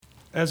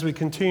As we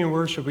continue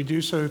worship, we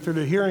do so through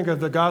the hearing of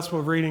the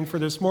gospel reading for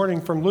this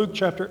morning from Luke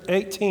chapter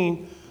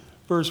 18,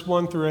 verse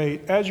 1 through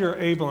 8. As you're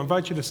able, I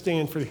invite you to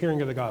stand for the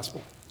hearing of the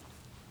gospel.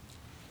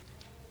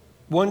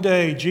 One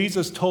day,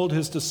 Jesus told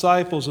his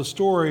disciples a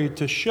story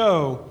to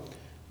show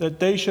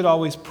that they should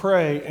always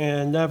pray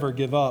and never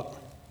give up.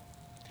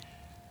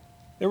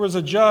 There was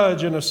a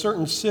judge in a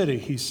certain city,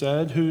 he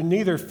said, who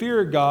neither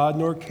feared God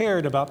nor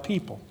cared about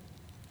people.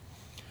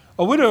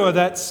 A widow of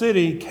that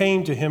city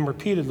came to him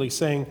repeatedly,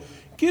 saying,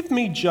 "Give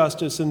me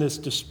justice in this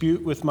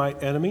dispute with my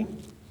enemy."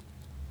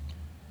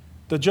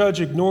 The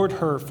judge ignored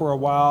her for a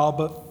while,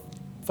 but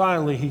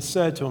finally he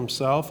said to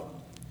himself,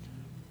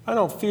 "I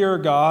don't fear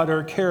God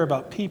or care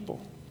about people,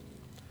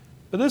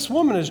 but this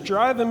woman is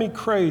driving me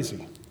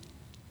crazy.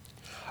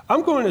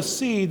 I'm going to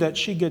see that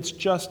she gets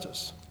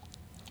justice,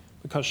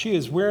 because she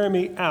is wearing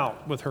me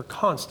out with her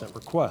constant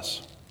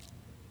requests."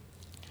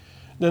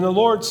 Then the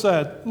Lord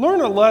said, "Learn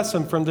a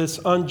lesson from this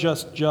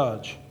unjust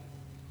judge.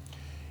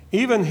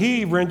 Even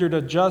he rendered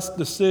a just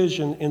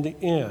decision in the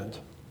end.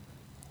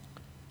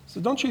 So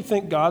don't you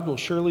think God will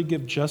surely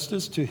give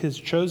justice to his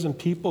chosen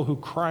people who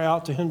cry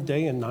out to him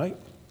day and night?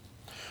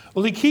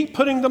 Will he keep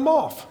putting them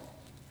off?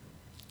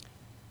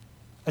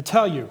 I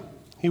tell you,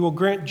 he will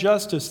grant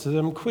justice to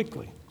them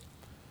quickly.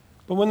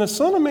 But when the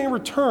Son of Man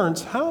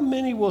returns, how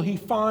many will he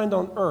find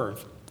on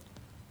earth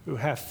who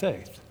have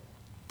faith?"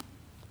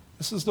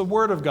 This is the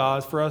word of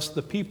God for us,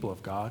 the people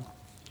of God.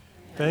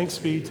 Thanks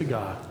be to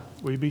God.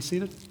 Will you be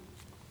seated?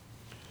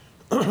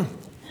 Will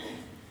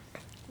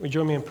you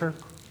join me in prayer?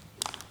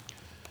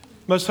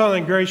 Most holy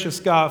and gracious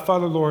God,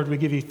 Father, Lord, we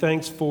give you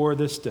thanks for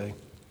this day.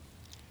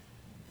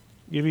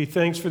 We give you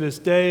thanks for this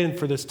day and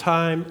for this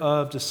time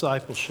of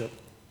discipleship.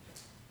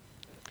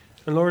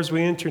 And Lord, as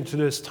we enter into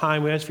this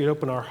time, we ask for you to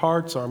open our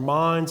hearts, our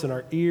minds, and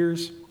our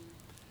ears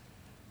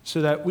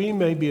so that we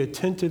may be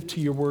attentive to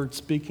your word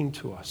speaking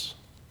to us.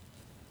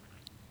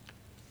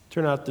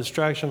 Turn out the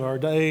distraction of our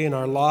day and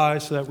our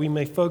lives so that we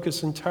may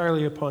focus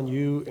entirely upon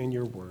you and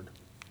your word.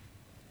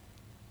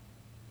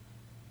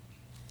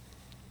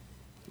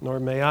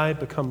 Lord, may I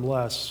become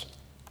less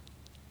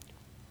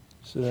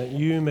so that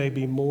you may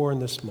be more in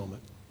this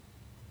moment.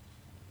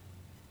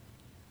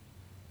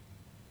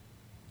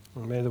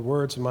 And may the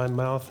words of my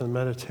mouth and the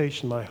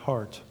meditation of my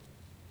heart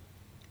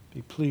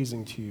be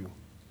pleasing to you,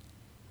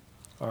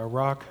 our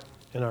rock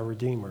and our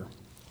redeemer.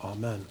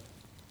 Amen.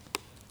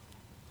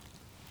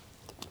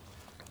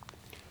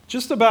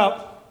 Just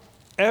about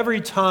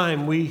every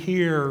time we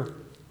hear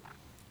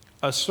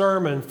a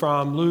sermon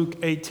from Luke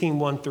 18,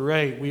 1 through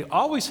 8, we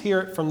always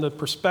hear it from the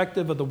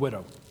perspective of the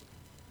widow.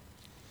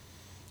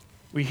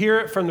 We hear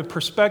it from the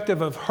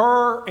perspective of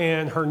her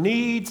and her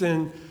needs,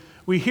 and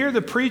we hear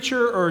the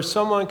preacher or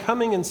someone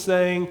coming and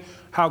saying,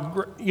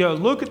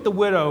 look at the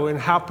widow and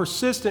how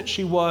persistent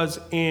she was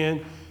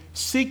in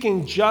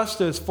seeking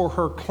justice for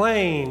her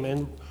claim.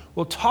 And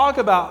we'll talk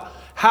about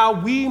how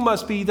we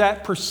must be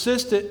that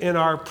persistent in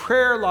our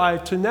prayer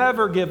life to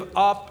never give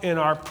up in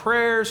our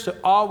prayers, to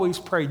always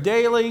pray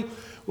daily.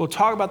 We'll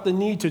talk about the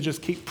need to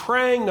just keep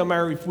praying no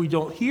matter if we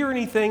don't hear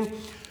anything.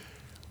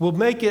 We'll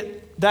make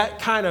it that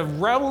kind of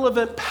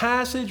relevant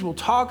passage. We'll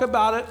talk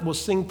about it. We'll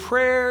sing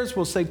prayers.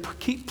 We'll say,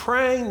 keep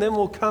praying. Then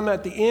we'll come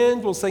at the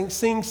end. We'll sing,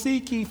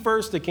 seek ye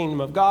first the kingdom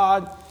of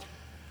God.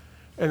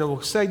 And then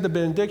we'll say the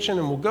benediction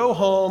and we'll go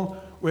home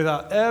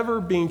without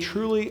ever being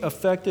truly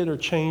affected or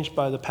changed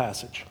by the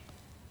passage.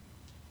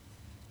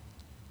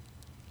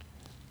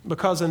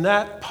 Because in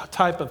that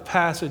type of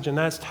passage and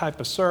that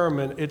type of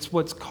sermon, it's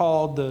what's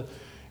called the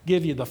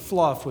give you the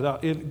fluff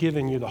without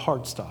giving you the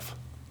hard stuff.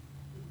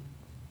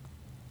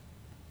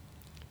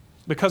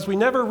 Because we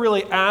never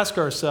really ask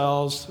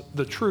ourselves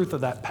the truth of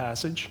that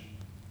passage.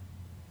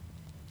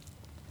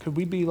 Could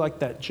we be like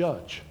that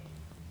judge?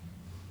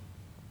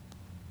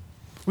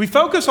 We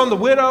focus on the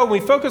widow, and we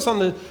focus on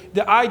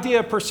the idea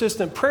of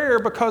persistent prayer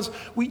because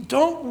we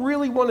don't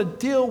really want to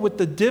deal with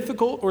the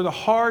difficult or the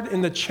hard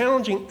and the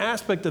challenging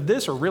aspect of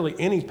this or really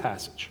any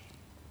passage.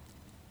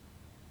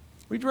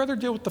 We'd rather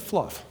deal with the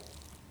fluff,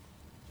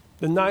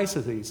 the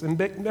niceties, and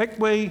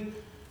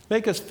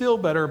make us feel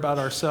better about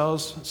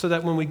ourselves so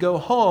that when we go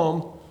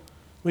home,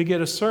 we get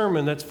a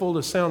sermon that's full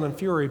of sound and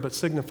fury but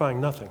signifying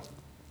nothing.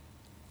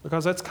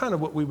 Because that's kind of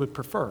what we would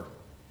prefer.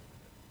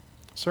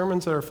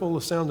 Sermons that are full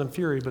of sound and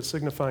fury but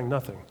signifying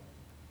nothing.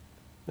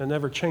 That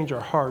never change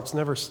our hearts,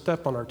 never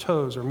step on our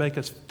toes or make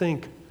us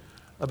think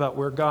about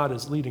where God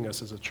is leading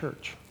us as a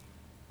church.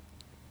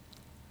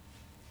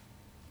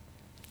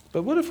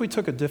 But what if we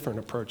took a different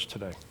approach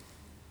today?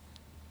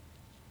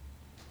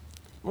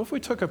 What if we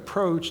took an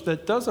approach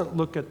that doesn't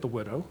look at the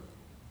widow,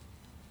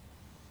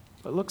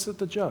 but looks at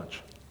the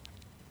judge?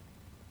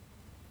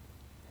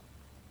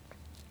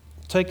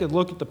 Take a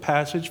look at the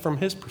passage from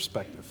his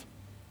perspective.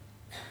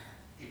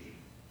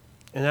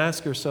 And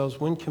ask ourselves,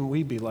 when can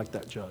we be like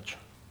that judge?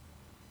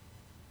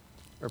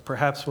 Or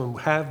perhaps when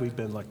have we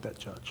been like that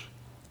judge?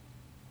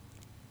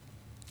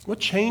 What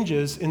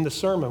changes in the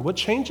sermon? What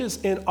changes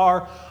in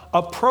our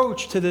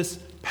approach to this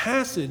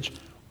passage?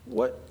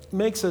 What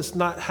makes us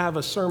not have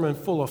a sermon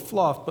full of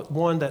fluff, but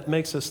one that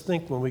makes us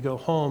think when we go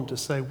home to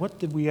say, what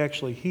did we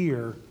actually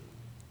hear?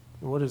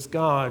 And what is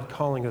God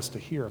calling us to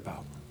hear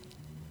about?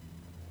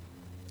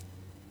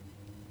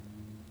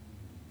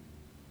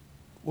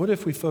 What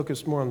if we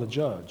focus more on the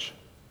judge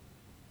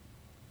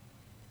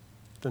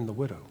than the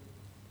widow?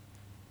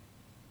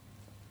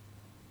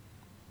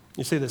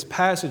 You see, this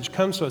passage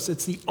comes to us.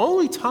 It's the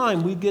only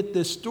time we get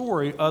this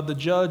story of the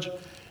judge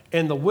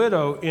and the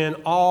widow in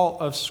all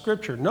of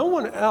Scripture. No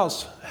one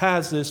else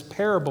has this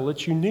parable.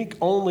 It's unique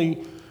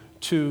only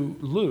to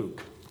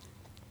Luke.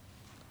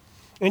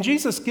 And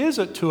Jesus gives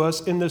it to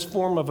us in this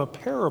form of a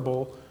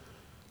parable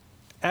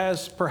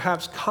as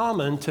perhaps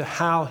common to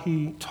how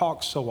he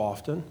talks so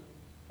often.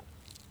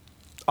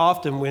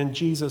 Often when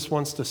Jesus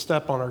wants to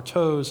step on our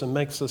toes and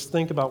makes us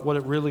think about what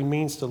it really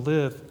means to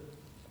live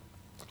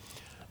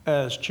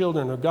as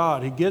children of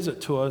God, he gives it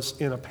to us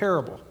in a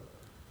parable.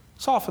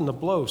 Soften the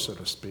blow, so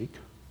to speak.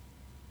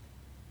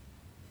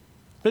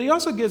 But he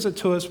also gives it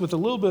to us with a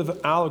little bit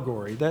of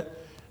allegory that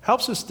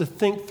helps us to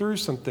think through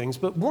some things,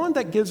 but one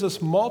that gives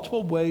us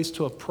multiple ways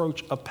to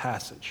approach a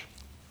passage.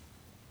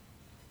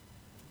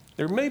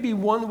 There may be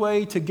one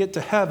way to get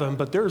to heaven,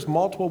 but there's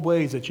multiple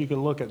ways that you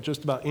can look at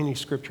just about any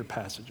Scripture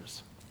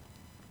passages.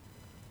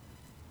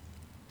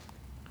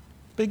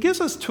 But it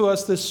gives us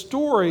this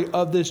story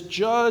of this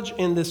judge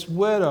and this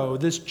widow,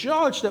 this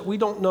judge that we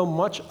don't know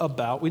much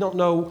about. We don't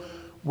know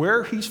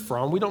where he's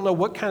from. We don't know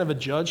what kind of a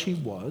judge he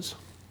was.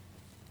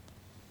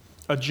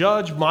 A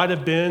judge might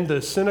have been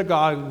the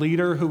synagogue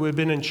leader who had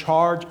been in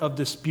charge of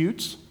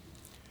disputes,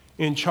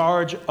 in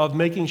charge of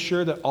making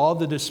sure that all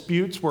the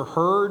disputes were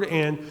heard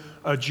and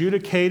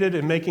adjudicated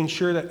and making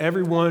sure that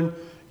everyone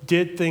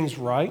did things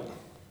right.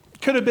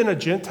 Could have been a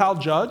Gentile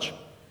judge,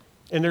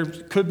 and there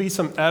could be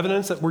some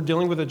evidence that we're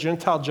dealing with a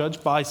Gentile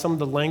judge by some of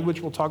the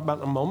language we'll talk about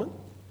in a moment.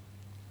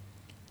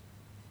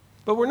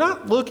 But we're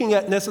not looking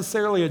at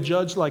necessarily a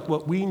judge like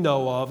what we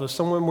know of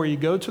someone where you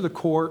go to the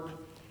court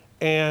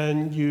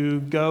and you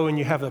go and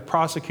you have a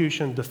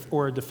prosecution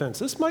or a defense.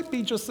 This might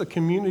be just a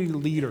community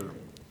leader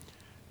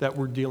that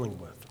we're dealing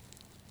with.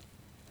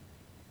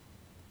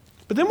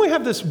 But then we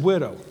have this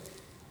widow.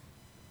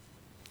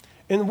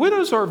 And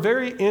widows are a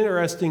very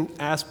interesting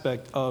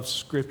aspect of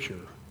Scripture.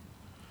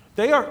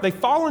 They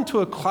fall into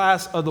a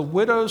class of the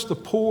widows, the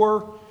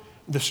poor,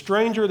 the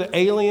stranger, the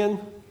alien,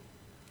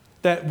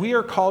 that we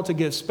are called to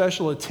give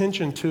special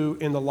attention to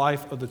in the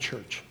life of the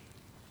church,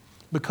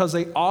 because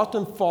they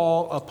often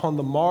fall upon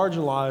the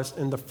marginalized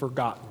and the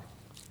forgotten,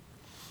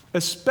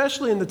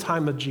 especially in the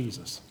time of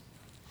Jesus.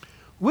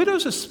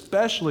 Widows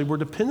especially were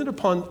dependent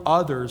upon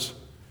others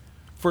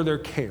for their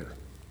care.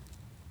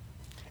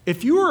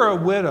 If you were a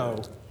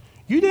widow,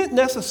 you didn't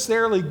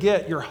necessarily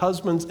get your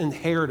husband's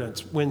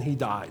inheritance when he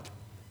died.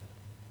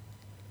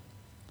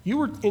 You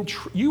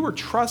were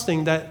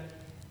trusting that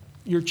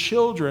your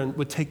children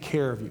would take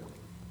care of you,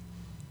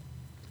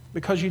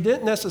 because you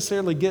didn't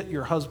necessarily get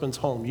your husband's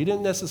home. You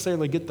didn't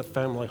necessarily get the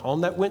family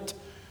home. That went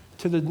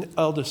to the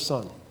eldest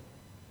son.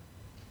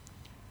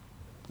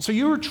 So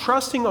you were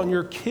trusting on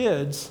your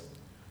kids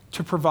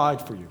to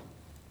provide for you,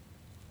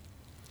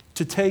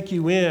 to take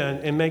you in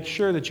and make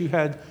sure that you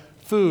had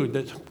food,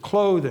 that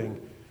clothing,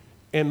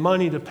 and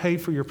money to pay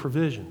for your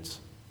provisions.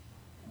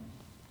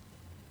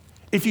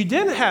 If you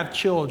didn't have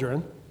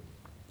children,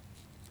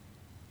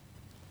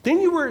 then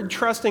you were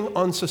trusting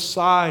on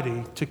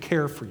society to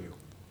care for you.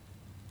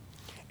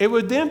 It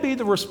would then be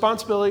the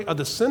responsibility of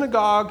the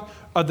synagogue,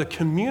 of the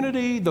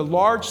community, the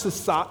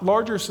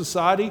larger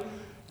society,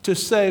 to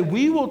say,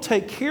 we will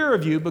take care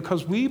of you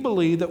because we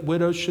believe that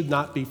widows should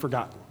not be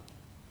forgotten.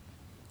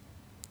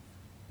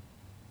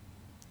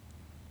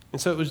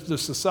 And so it was the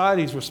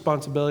society's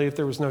responsibility, if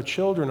there was no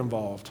children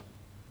involved,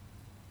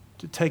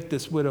 to take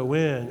this widow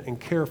in and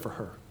care for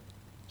her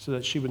so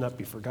that she would not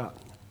be forgotten.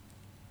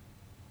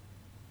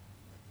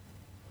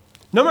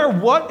 No matter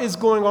what is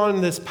going on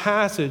in this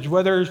passage,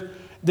 whether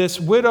this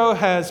widow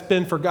has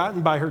been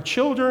forgotten by her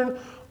children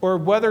or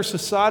whether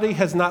society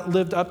has not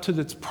lived up to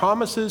its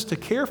promises to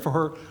care for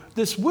her,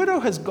 this widow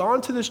has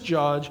gone to this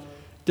judge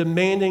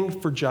demanding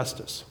for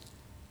justice.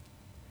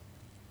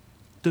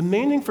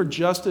 Demanding for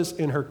justice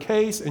in her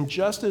case and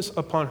justice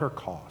upon her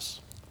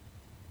cause.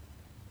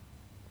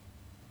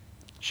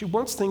 She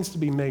wants things to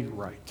be made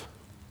right.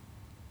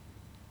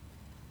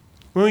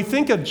 When we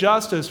think of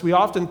justice, we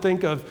often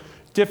think of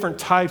different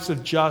types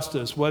of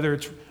justice, whether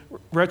it's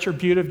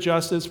retributive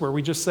justice, where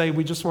we just say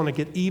we just want to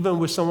get even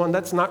with someone.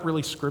 That's not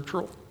really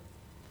scriptural.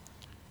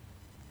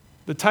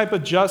 The type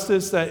of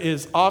justice that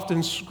is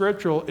often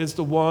scriptural is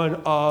the one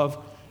of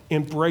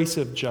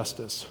embracive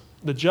justice,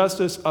 the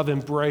justice of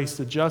embrace,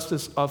 the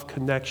justice of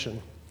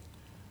connection,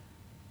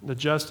 the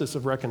justice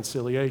of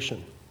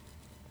reconciliation.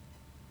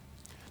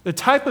 The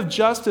type of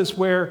justice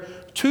where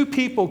two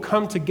people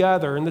come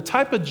together, and the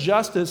type of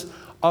justice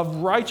of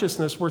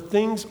righteousness where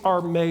things are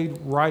made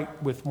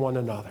right with one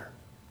another.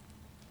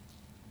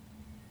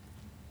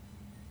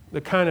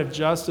 The kind of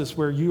justice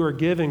where you are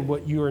giving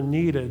what you are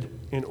needed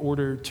in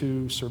order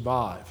to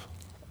survive.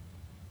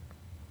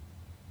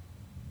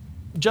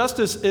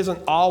 Justice isn't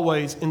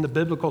always in the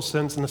biblical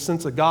sense, in the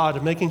sense of God,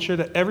 of making sure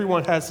that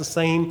everyone has the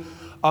same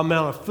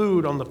amount of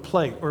food on the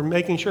plate, or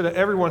making sure that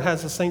everyone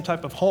has the same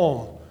type of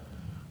home,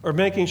 or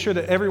making sure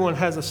that everyone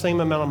has the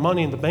same amount of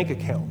money in the bank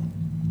account.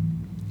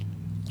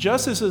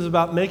 Justice is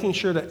about making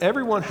sure that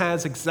everyone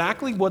has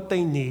exactly what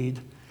they need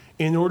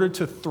in order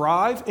to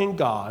thrive in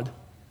God,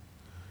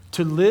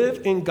 to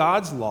live in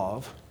God's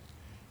love,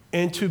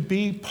 and to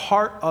be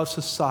part of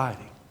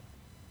society.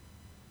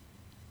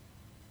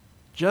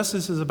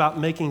 Justice is about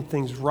making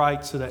things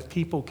right so that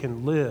people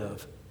can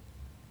live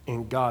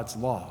in God's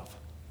love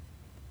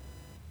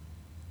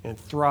and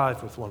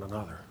thrive with one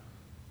another.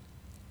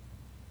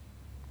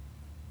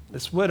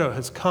 This widow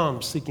has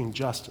come seeking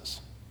justice,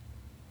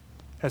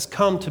 has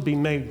come to be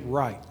made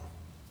right.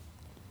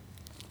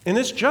 And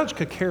this judge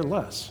could care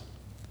less.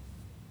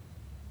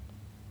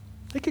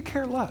 He could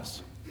care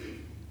less.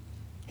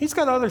 He's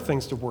got other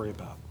things to worry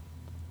about.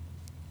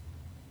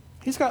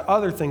 He's got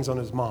other things on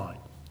his mind.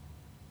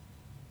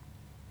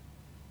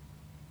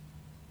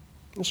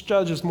 This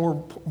judge is more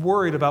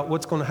worried about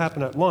what's going to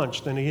happen at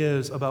lunch than he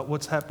is about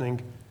what's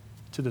happening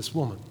to this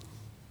woman.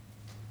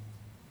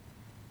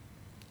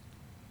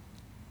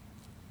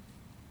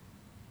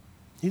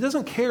 He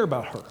doesn't care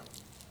about her.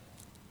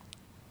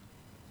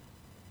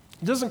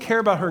 He doesn't care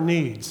about her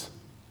needs.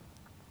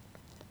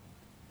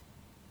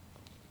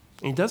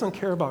 And he doesn't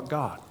care about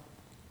God.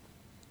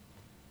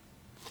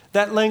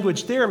 That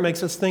language there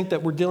makes us think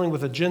that we're dealing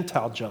with a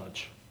Gentile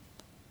judge.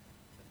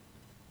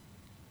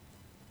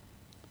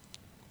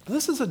 But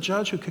this is a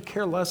judge who could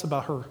care less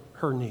about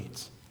her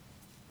needs.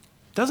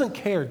 Doesn't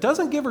care,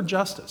 doesn't give her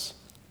justice.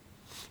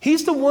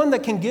 He's the one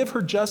that can give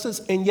her justice,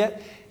 and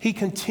yet he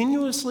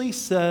continuously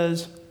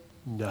says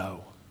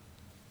no.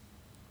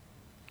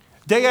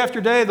 Day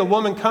after day, the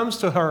woman comes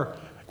to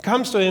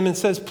him and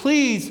says,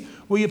 "Please,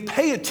 will you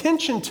pay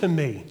attention to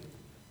me?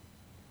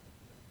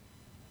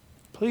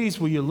 Please,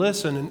 will you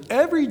listen?" And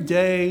every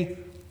day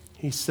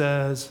he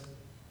says,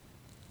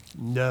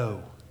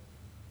 "No,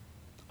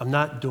 I'm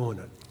not doing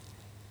it."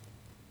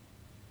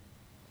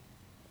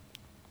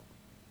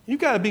 You've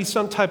got to be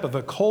some type of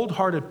a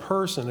cold-hearted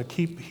person to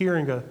keep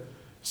hearing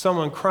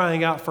someone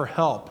crying out for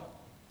help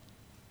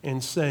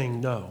and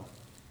saying no.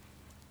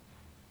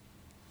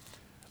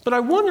 But I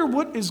wonder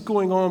what is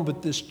going on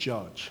with this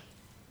judge.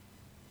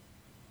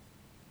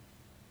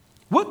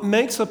 What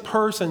makes a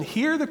person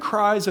hear the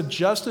cries of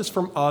justice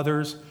from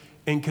others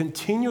and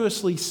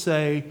continuously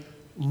say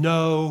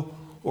no,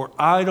 or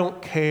I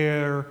don't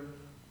care,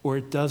 or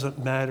it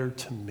doesn't matter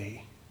to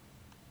me?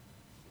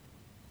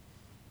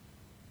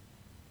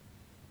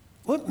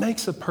 What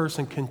makes a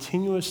person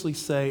continuously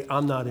say,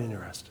 I'm not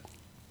interested?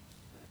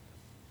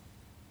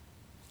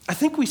 I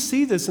think we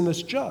see this in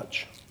this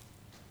judge.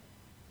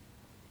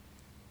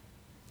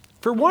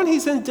 For one,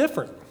 he's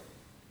indifferent.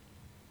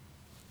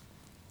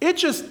 It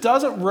just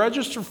doesn't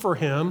register for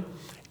him.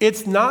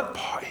 It's not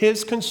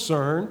his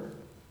concern.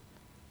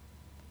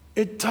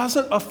 It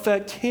doesn't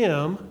affect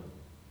him.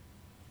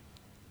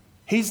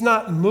 He's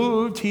not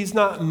moved. He's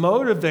not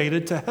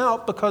motivated to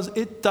help because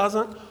it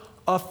doesn't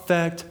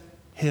affect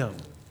him.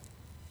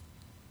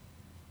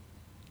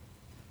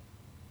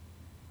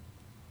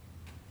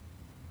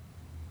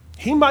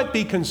 He might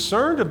be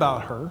concerned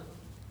about her.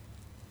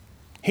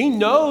 He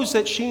knows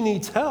that she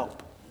needs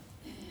help.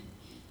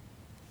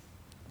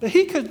 But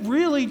he could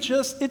really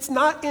it's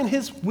not in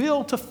his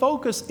will to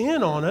focus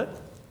in on it.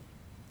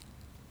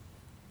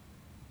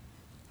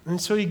 And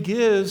so he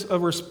gives a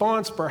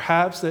response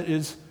perhaps that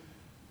is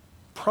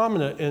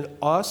prominent in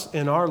us,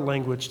 in our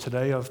language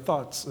today, of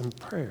thoughts and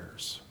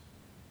prayers.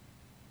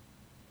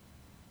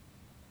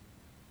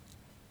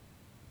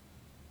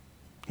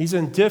 He's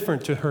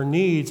indifferent to her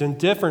needs,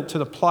 indifferent to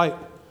the plight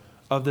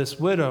of this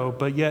widow,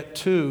 but yet,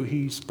 too,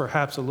 he's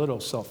perhaps a little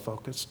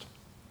self-focused.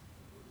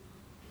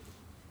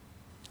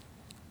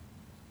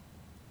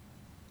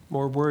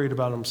 More worried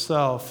about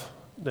himself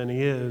than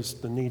he is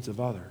the needs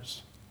of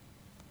others.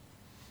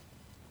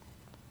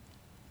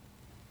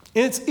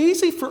 And it's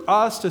easy for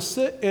us to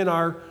sit in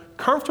our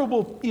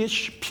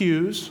comfortable-ish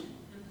pews,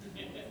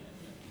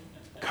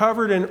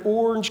 covered in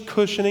orange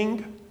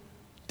cushioning,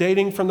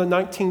 dating from the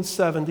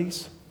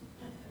 1970s,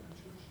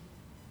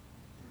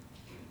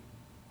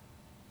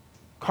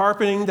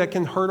 carpeting that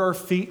can hurt our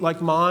feet like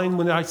mine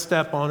when I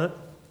step on it,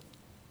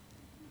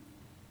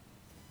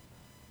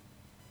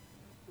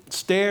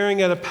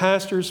 staring at a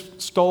pastor's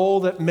stole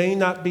that may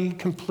not be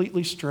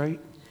completely straight,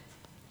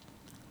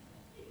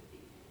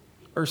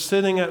 or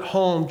sitting at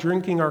home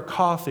drinking our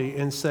coffee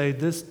and say,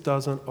 this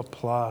doesn't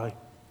apply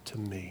to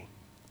me.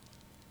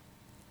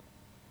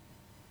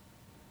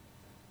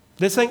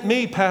 This ain't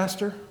me,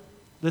 Pastor.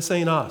 This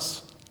ain't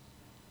us.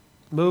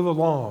 Move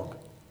along.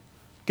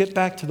 Get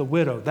back to the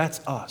widow. That's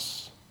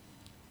us.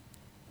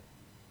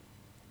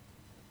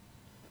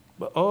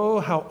 But oh,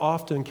 how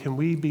often can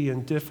we be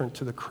indifferent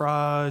to the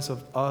cries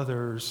of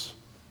others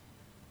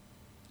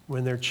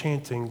when they're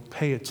chanting,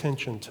 pay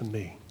attention to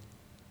me?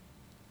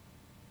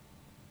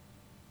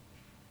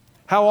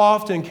 How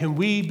often can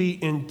we be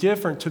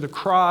indifferent to the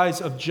cries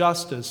of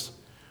justice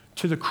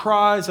to the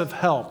cries of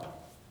help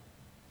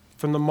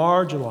from the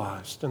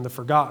marginalized and the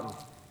forgotten,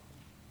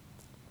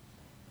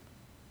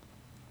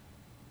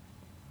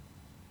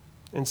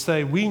 and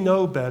say, we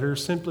know better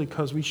simply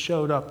because we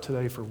showed up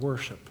today for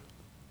worship.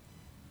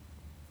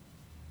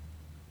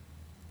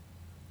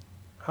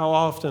 How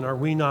often are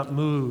we not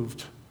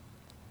moved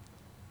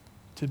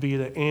to be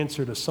the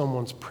answer to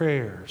someone's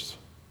prayers,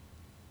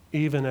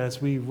 even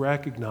as we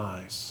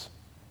recognize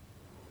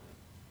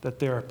that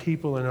there are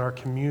people in our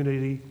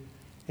community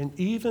and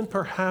even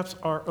perhaps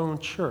our own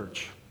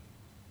church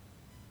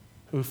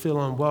who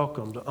feel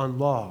unwelcomed,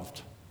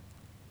 unloved,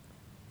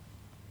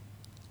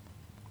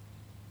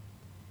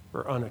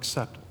 or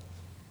unacceptable?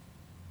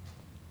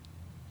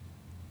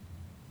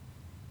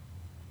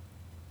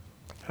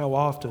 How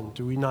often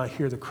do we not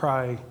hear the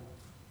cry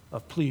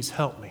of, please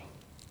help me,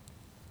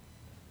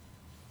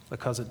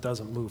 because it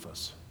doesn't move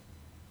us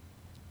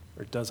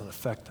or it doesn't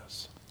affect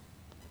us?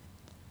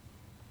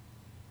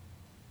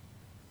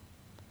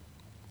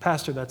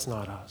 Pastor, that's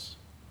not us.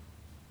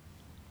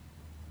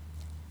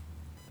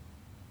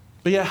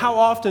 But yet, how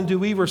often do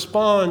we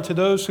respond to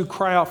those who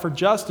cry out for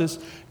justice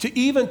to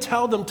even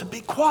tell them to be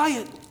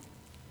quiet?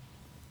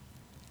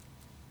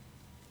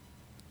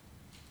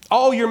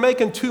 Oh, you're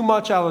making too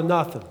much out of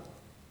nothing.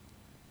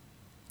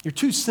 You're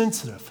too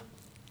sensitive.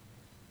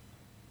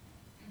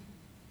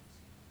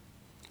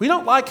 We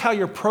don't like how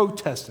you're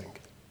protesting.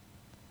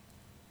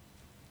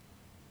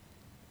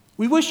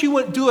 We wish you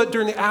wouldn't do it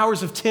during the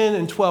hours of 10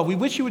 and 12. We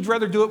wish you would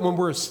rather do it when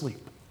we're asleep.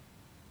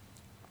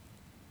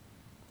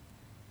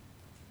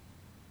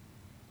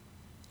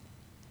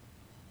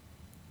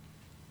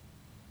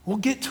 We'll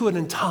get to it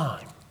in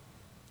time.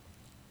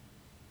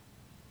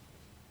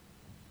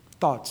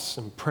 Thoughts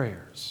and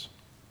prayers.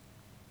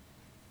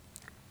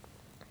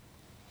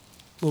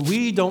 When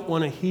we don't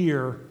want to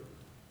hear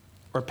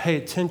or pay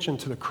attention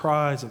to the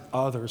cries of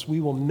others,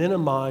 we will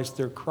minimize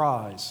their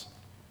cries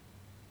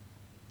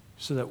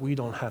so that we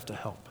don't have to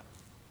help.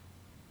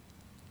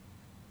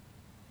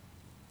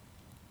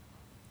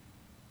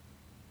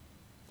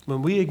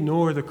 When we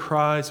ignore the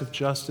cries of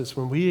justice,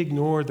 when we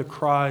ignore the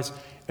cries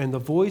and the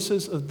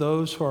voices of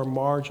those who are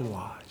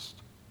marginalized,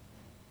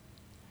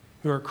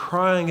 who are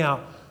crying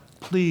out,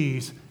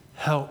 please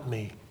help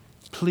me,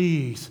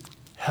 please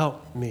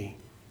help me,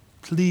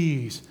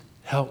 please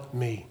help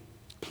me,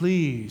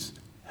 please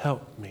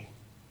help me.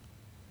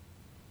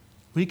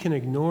 We can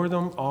ignore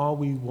them all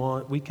we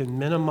want. We can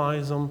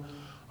minimize them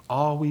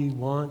all we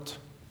want.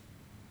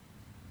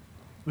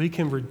 We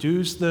can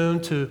reduce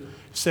them to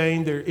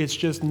saying it's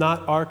just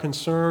not our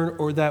concern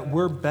or that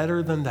we're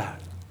better than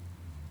that.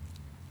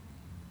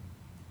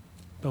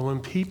 But when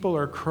people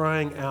are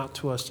crying out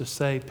to us to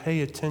say,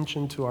 pay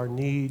attention to our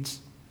needs,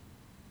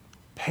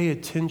 pay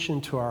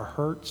attention to our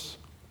hurts,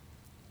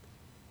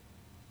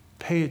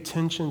 pay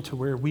attention to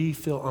where we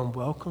feel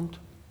unwelcomed,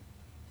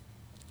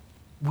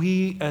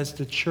 we as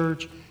the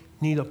church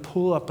need to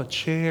pull up a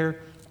chair,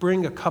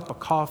 bring a cup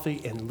of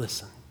coffee, and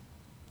listen,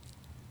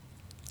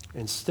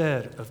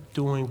 instead of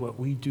doing what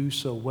we do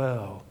so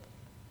well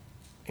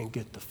and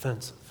get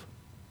defensive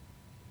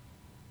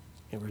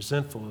and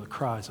resentful of the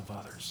cries of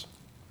others.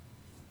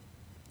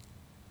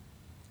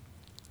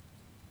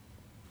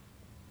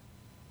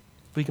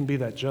 We can be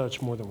that judge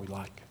more than we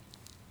like.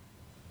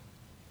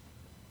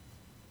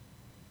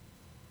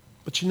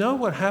 But you know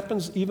what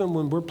happens even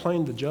when we're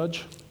playing the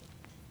judge?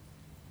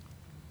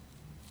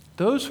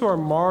 Those who are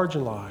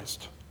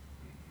marginalized,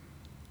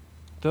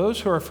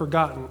 those who are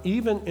forgotten,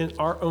 even in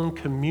our own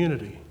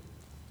community,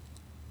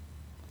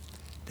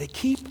 they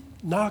keep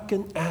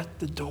knocking at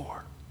the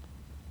door.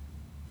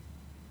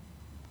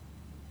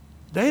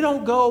 They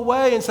don't go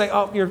away and say,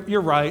 oh,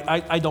 you're right,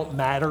 I don't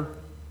matter.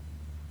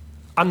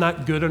 I'm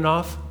not good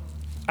enough.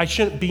 I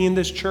shouldn't be in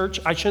this church.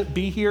 I shouldn't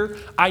be here.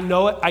 I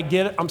know it. I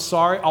get it. I'm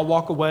sorry. I'll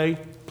walk away.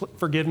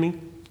 Forgive me.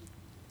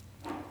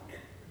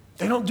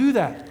 They don't do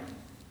that.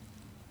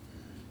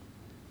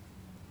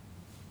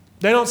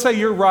 They don't say,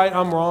 you're right,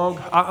 I'm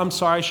wrong. I'm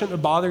sorry, I shouldn't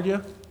have bothered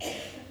you.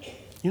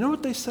 You know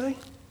what they say?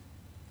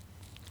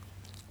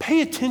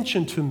 Pay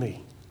attention to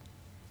me.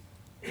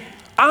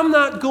 I'm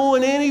not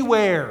going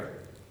anywhere.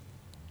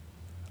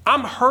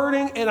 I'm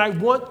hurting and I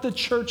want the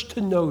church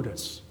to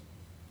notice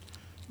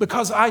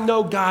because I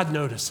know God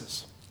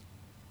notices.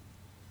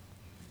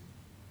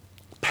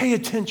 Pay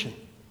attention.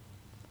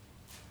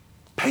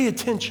 Pay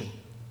attention.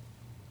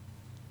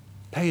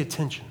 Pay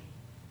attention.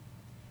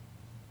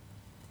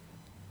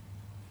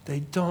 They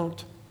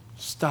don't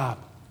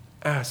stop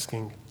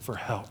asking for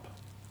help.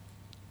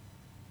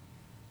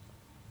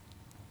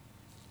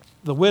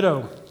 The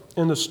widow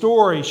in the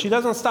story, she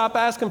doesn't stop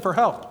asking for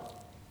help.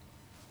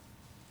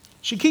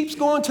 She keeps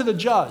going to the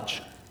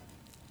judge.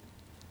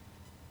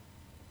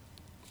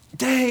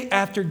 Day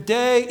after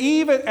day,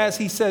 even as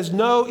he says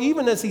no,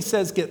 even as he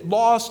says get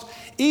lost,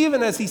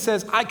 even as he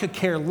says I could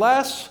care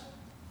less,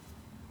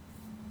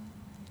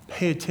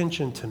 pay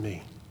attention to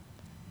me.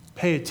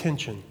 Pay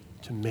attention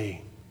to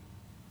me.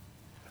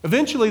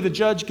 Eventually, the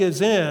judge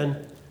gives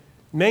in,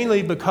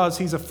 mainly because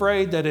he's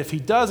afraid that if he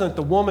doesn't,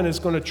 the woman is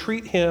going to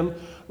treat him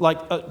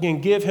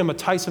and give him a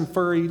Tyson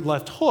Fury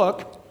left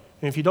hook.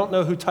 And if you don't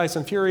know who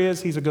Tyson Fury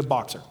is, he's a good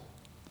boxer.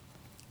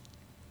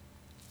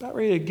 About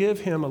ready to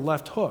give him a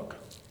left hook.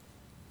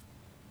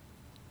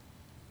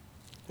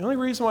 The only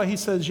reason why he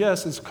says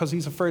yes is because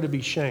he's afraid to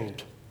be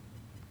shamed.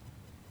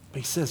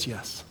 But he says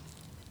yes.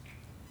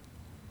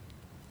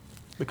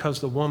 Because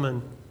the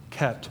woman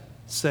kept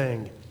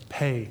saying,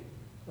 "Pay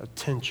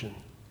attention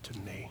to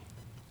me."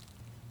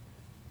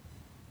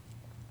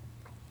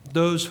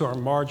 Those who are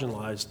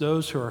marginalized,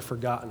 those who are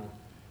forgotten,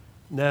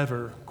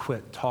 never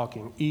quit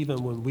talking,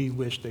 even when we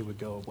wish they would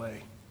go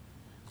away.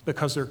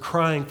 Because they're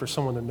crying for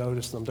someone to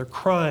notice them. They're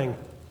crying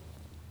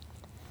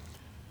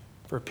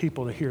for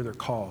people to hear their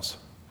calls.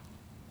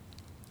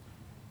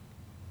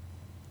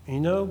 And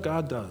you know,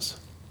 God does.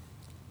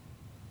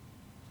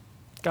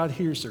 God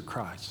hears their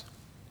cries.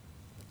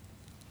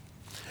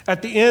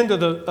 At the end of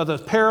the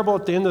parable,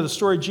 at the end of the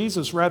story,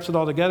 Jesus wraps it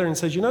all together and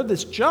says, you know,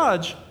 this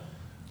judge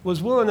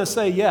was willing to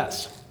say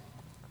yes.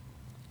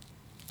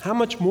 How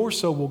much more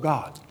so will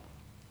God?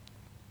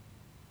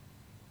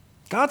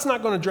 God's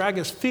not going to drag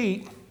his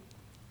feet.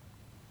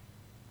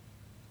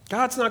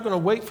 God's not going to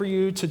wait for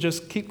you to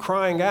just keep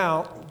crying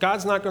out.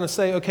 God's not going to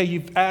say, okay,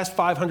 you've asked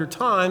 500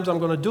 times, I'm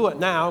going to do it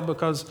now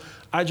because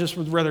I just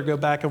would rather go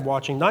back and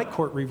watching Night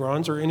Court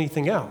reruns or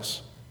anything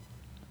else.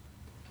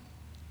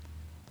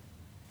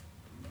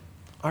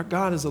 Our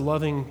God is a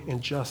loving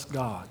and just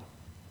God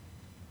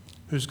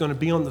who's going to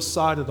be on the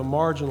side of the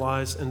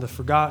marginalized and the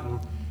forgotten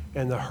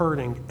and the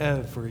hurting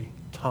every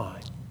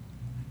time.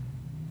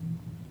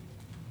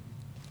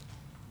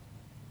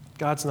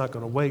 God's not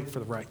going to wait for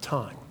the right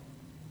time.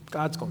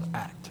 God's going to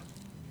act.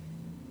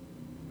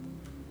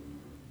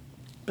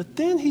 But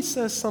then he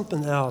says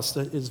something else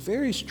that is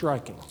very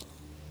striking.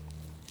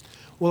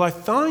 Will I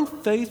find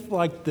faith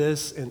like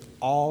this in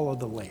all of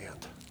the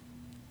land?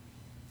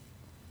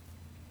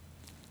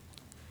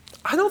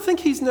 I don't think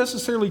he's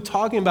necessarily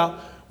talking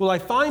about, will I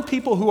find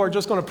people who are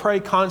just going to pray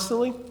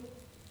constantly?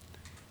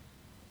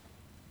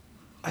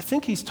 I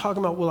think he's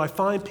talking about, will I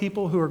find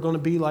people who are going to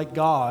be like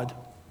God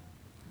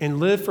and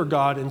live for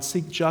God and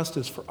seek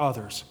justice for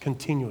others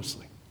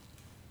continuously?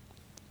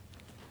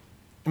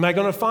 Am I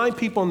going to find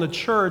people in the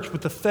church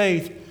with the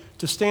faith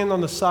to stand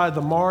on the side of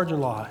the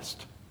marginalized?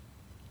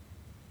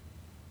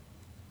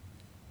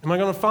 Am I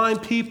going to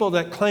find people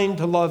that claim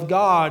to love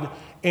God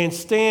and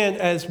stand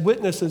as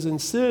witnesses and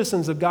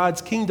citizens of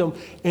God's kingdom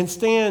and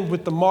stand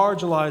with the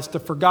marginalized, the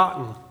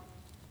forgotten,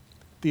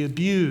 the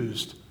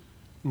abused,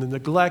 and the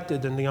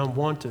neglected and the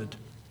unwanted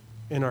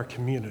in our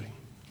community?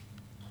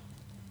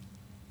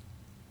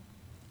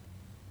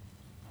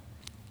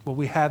 Will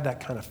we have that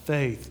kind of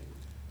faith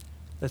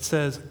that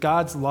says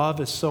God's love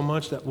is so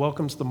much that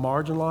welcomes the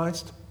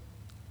marginalized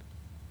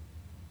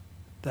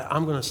that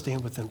I'm going to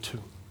stand with them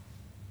too?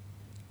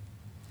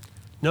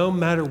 No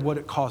matter what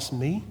it costs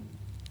me,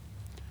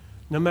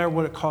 no matter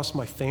what it costs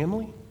my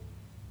family,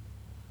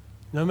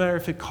 no matter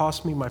if it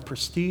costs me my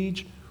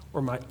prestige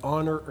or my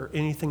honor or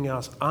anything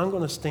else, I'm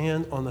going to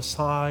stand on the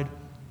side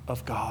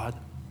of God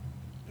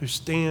who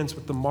stands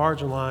with the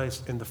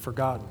marginalized and the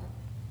forgotten.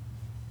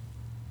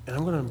 And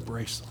I'm going to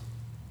embrace them.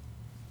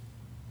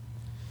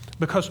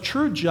 Because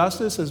true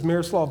justice, as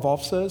Miroslav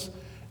Volf says,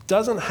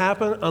 doesn't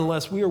happen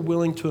unless we are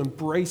willing to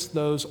embrace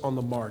those on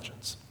the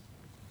margins.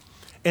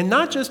 And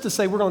not just to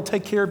say we're going to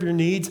take care of your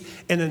needs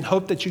and then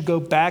hope that you go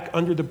back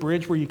under the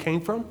bridge where you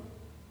came from,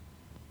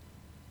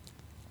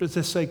 but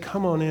to say,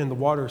 come on in, the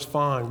water is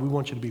fine, we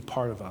want you to be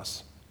part of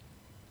us.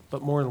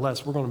 But more or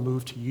less, we're going to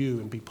move to you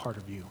and be part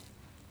of you.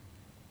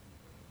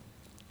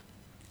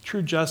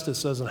 True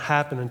justice doesn't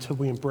happen until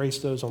we embrace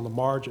those on the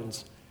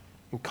margins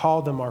and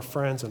call them our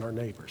friends and our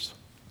neighbors.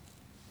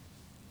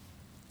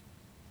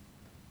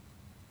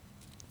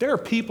 There are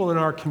people in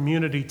our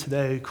community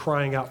today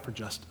crying out for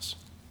justice.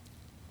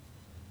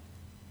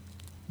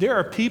 There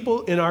are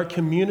people in our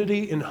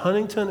community in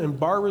Huntington and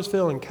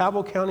Barboursville and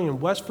Cabell County and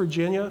West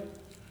Virginia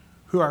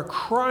who are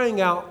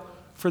crying out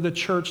for the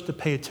church to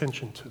pay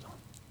attention to them.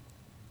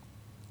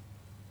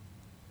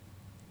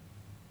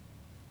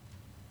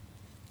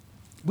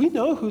 We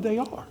know who they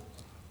are.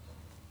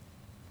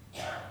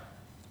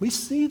 We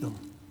see them.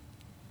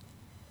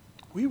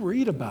 We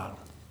read about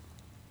them.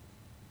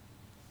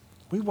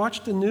 We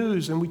watch the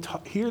news and we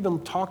hear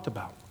them talked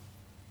about.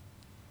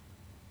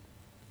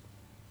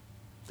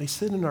 They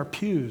sit in our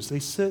pews. They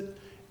sit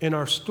in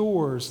our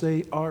stores.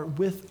 They are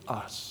with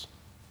us.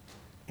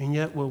 And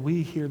yet will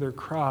we hear their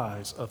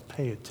cries of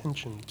pay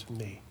attention to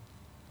me?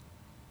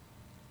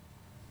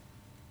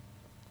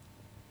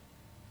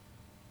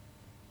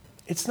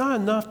 It's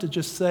not enough to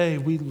just say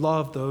we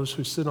love those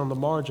who sit on the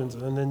margins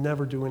and then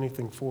never do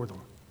anything for them.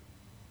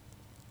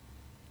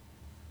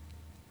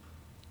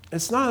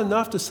 It's not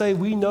enough to say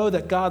we know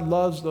that God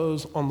loves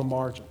those on the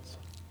margins.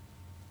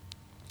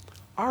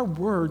 Our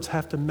words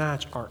have to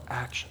match our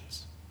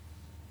actions.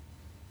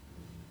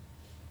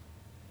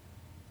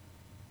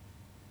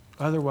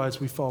 Otherwise,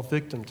 we fall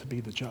victim to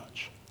be the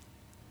judge.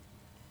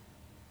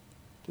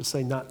 To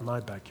say, not in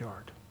my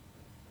backyard.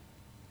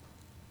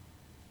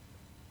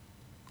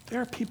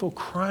 There are people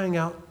crying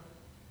out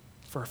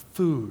for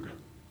food,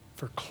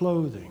 for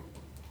clothing,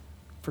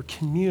 for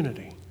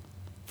community,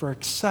 for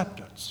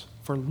acceptance,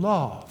 for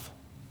love.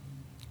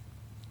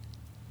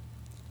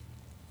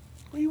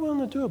 What are you willing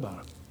to do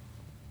about it?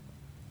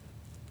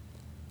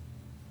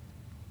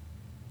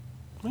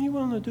 What are you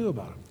willing to do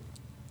about it?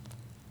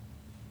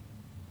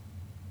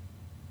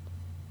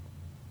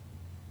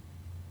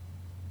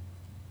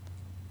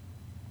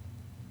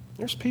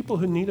 There's people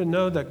who need to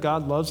know that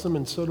God loves them,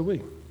 and so do we.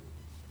 What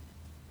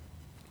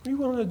are you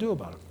willing to do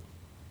about it?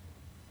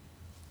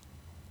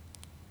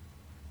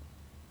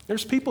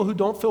 There's people who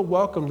don't feel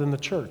welcomed in the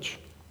church.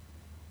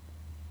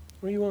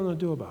 What are you willing to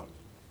do about it?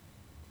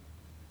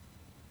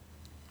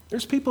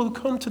 There's people who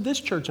come to this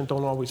church and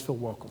don't always feel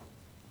welcome.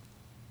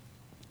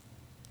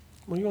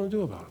 What are you going to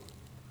do about it?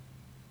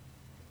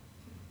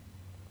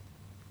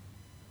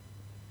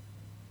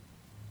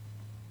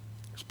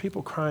 There's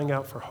people crying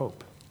out for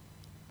hope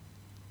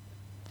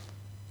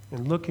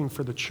and looking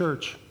for the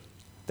church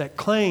that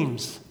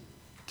claims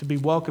to be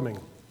welcoming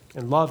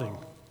and loving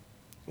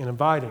and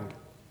inviting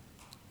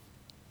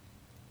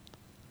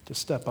to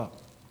step up.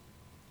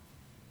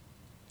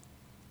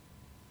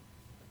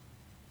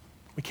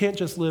 We can't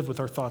just live with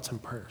our thoughts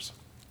and prayers.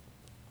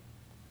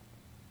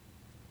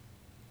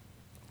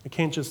 We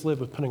can't just live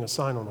with putting a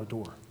sign on a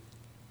door.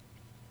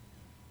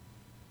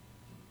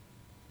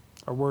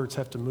 Our words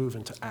have to move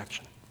into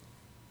action.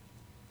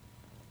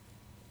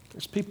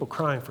 There's people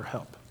crying for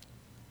help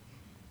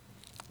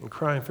and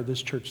crying for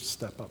this church to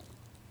step up.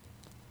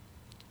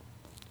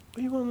 What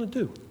are you willing to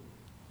do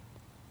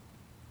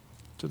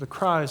to the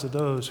cries of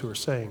those who are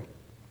saying,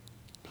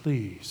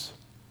 please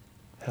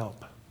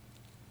help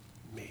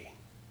me?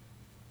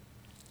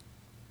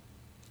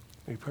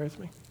 Will you pray with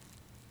me?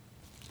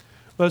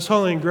 Most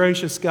holy and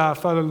gracious God,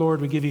 Father,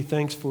 Lord, we give you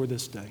thanks for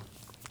this day.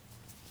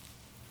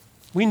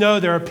 We know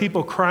there are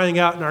people crying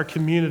out in our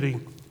community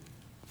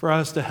for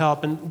us to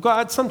help. And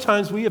God,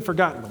 sometimes we have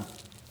forgotten them.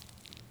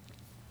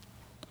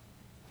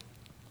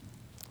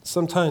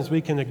 Sometimes we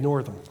can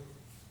ignore them.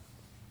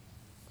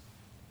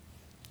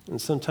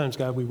 And sometimes,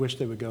 God, we wish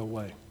they would go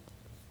away.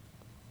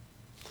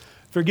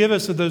 Forgive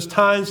us of those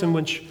times in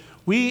which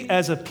we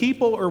as a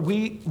people or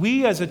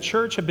we as a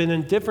church have been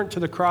indifferent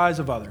to the cries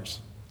of others.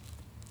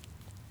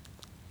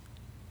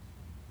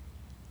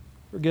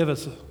 Forgive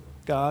us,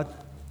 God.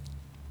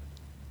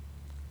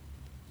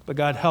 But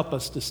God, help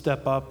us to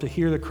step up, to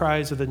hear the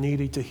cries of the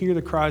needy, to hear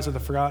the cries of the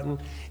forgotten.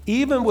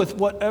 Even with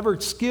whatever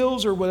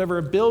skills or whatever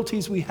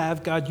abilities we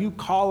have, God, you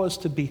call us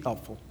to be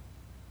helpful.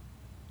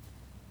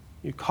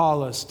 You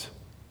call us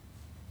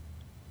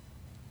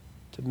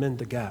to mend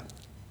the gap.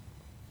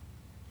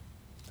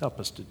 Help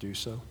us to do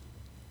so.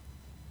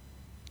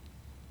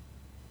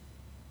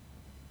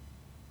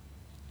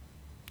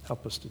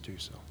 Help us to do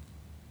so.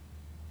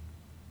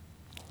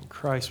 In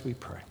Christ we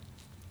pray.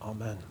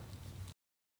 Amen.